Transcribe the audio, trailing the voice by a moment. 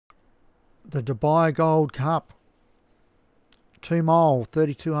The Dubai Gold Cup. 2 mile,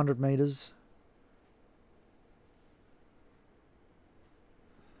 3,200 metres.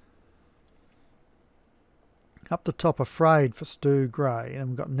 Up the top, Afraid for Stu Gray.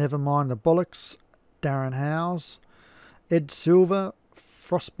 And we've got Nevermind the Bollocks, Darren Howes, Ed Silver,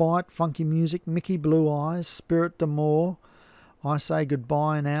 Frostbite, Funky Music, Mickey Blue Eyes, Spirit D'Amour, I Say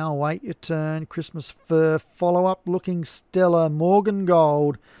Goodbye Now, Wait Your Turn, Christmas Fur, Follow Up, Looking Stellar, Morgan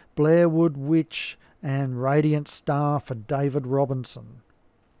Gold, Blairwood Witch, and Radiant Star for David Robinson.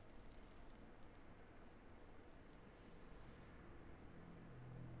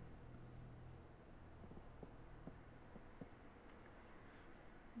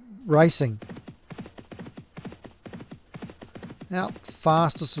 Racing. Out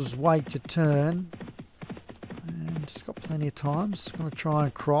fastest was Wait Your Turn. And just got plenty of time. Just going to try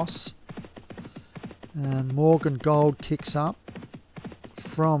and cross. And Morgan Gold kicks up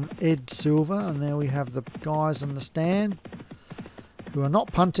from Ed Silver. And there we have the guys in the stand who are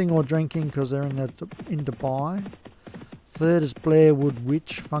not punting or drinking because they're in Dubai. Third is Blairwood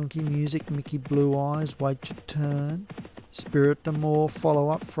Witch, Funky Music, Mickey Blue Eyes, Wait Your Turn, Spirit D'Amour, Follow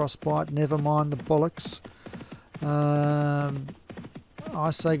Up, Frostbite, Nevermind the Bollocks, I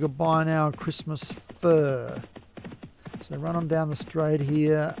Say Goodbye Now, Christmas Fur. So run on down the straight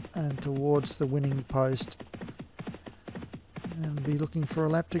here and towards the winning post and be looking for a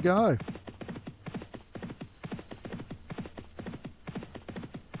lap to go.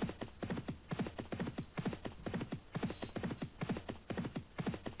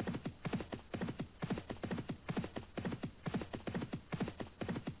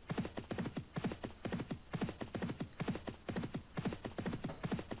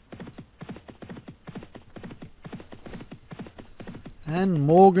 And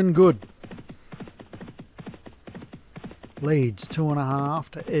Morgan Good leads 2.5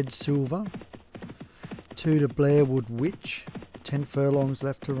 to Ed Silver, 2 to Blairwood Witch, 10 furlongs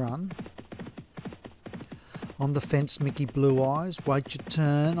left to run. On the fence, Mickey Blue Eyes, Wait Your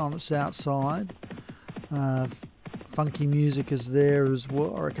Turn on its outside. Funky Music is there as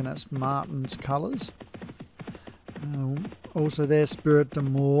well. I reckon that's Martin's colours. Also there, Spirit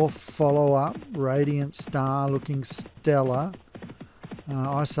D'Amour, Follow Up, Radiant Star, Looking Stellar.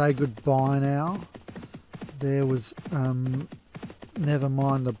 I Say Goodbye Now. There with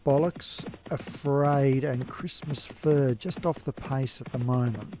Nevermind the Bollocks, Afraid, and Christmas Fur just off the pace at the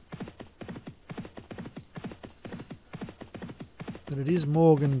moment. But it is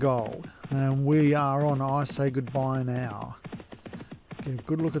Morgan Gold, and we are on I Say Goodbye Now. Get a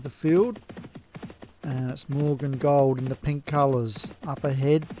good look at the field, and it's Morgan Gold in the pink colours up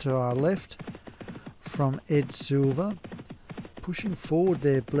ahead to our left from Ed Silver. Pushing forward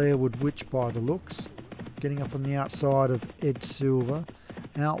there, Blairwood Witch by the looks. Getting up on the outside of Ed Silver.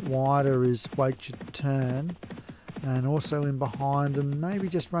 Out wider is Wait Your Turn. And also in behind them, maybe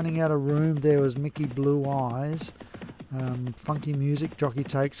just running out of room, there was Mickey Blue Eyes. Funky Music, Jockey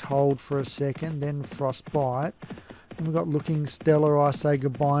Takes Hold for a second, then Frostbite. And we've got Looking Stellar, I Say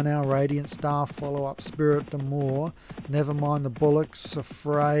Goodbye Now, Radiant Star, Follow Up, Spirit D'Amour. Nevermind the Bollocks,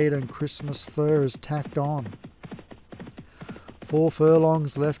 Afraid, and Christmas Fur is tacked on. 4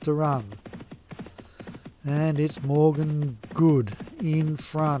 furlongs left to run. And it's Morgan Good in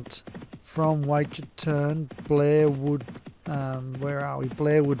front from Wait Your Turn, Blairwood, where are we?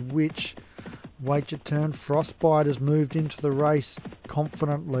 Blairwood Witch, Wait Your Turn. Frostbite has moved into the race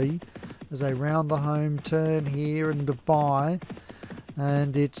confidently as they round the home turn here in Dubai.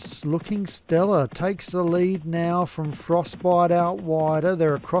 And it's Looking Stellar. Takes the lead now from Frostbite out wider.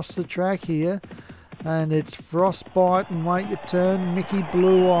 They're across the track here. And it's Frostbite and Wait Your Turn, Mickey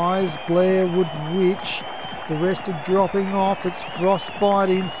Blue Eyes, Blairwood Witch. The rest are dropping off. It's Frostbite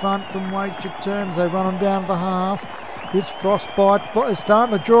in front from Wait Your Turn as they run them down to the half. It's Frostbite, but it's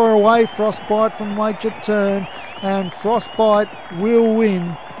starting to draw away, Frostbite from Wait Your Turn. And Frostbite will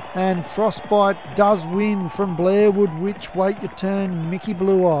win. And Frostbite does win from Blairwood Witch, Wait Your Turn, Mickey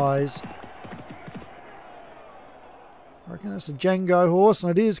Blue Eyes. I reckon that's a Django horse,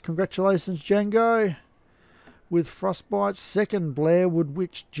 and it is. Congratulations, Django. With Frostbite, second, Blairwood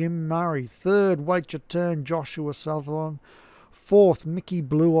Witch, Jim Murray. Third, Wait Your Turn, Joshua Sutherland. Fourth, Mickey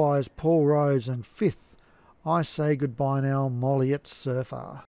Blue Eyes, Paul Rose. And fifth, I Say Goodbye Now, Molly at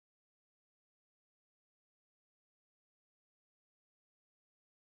Surfer.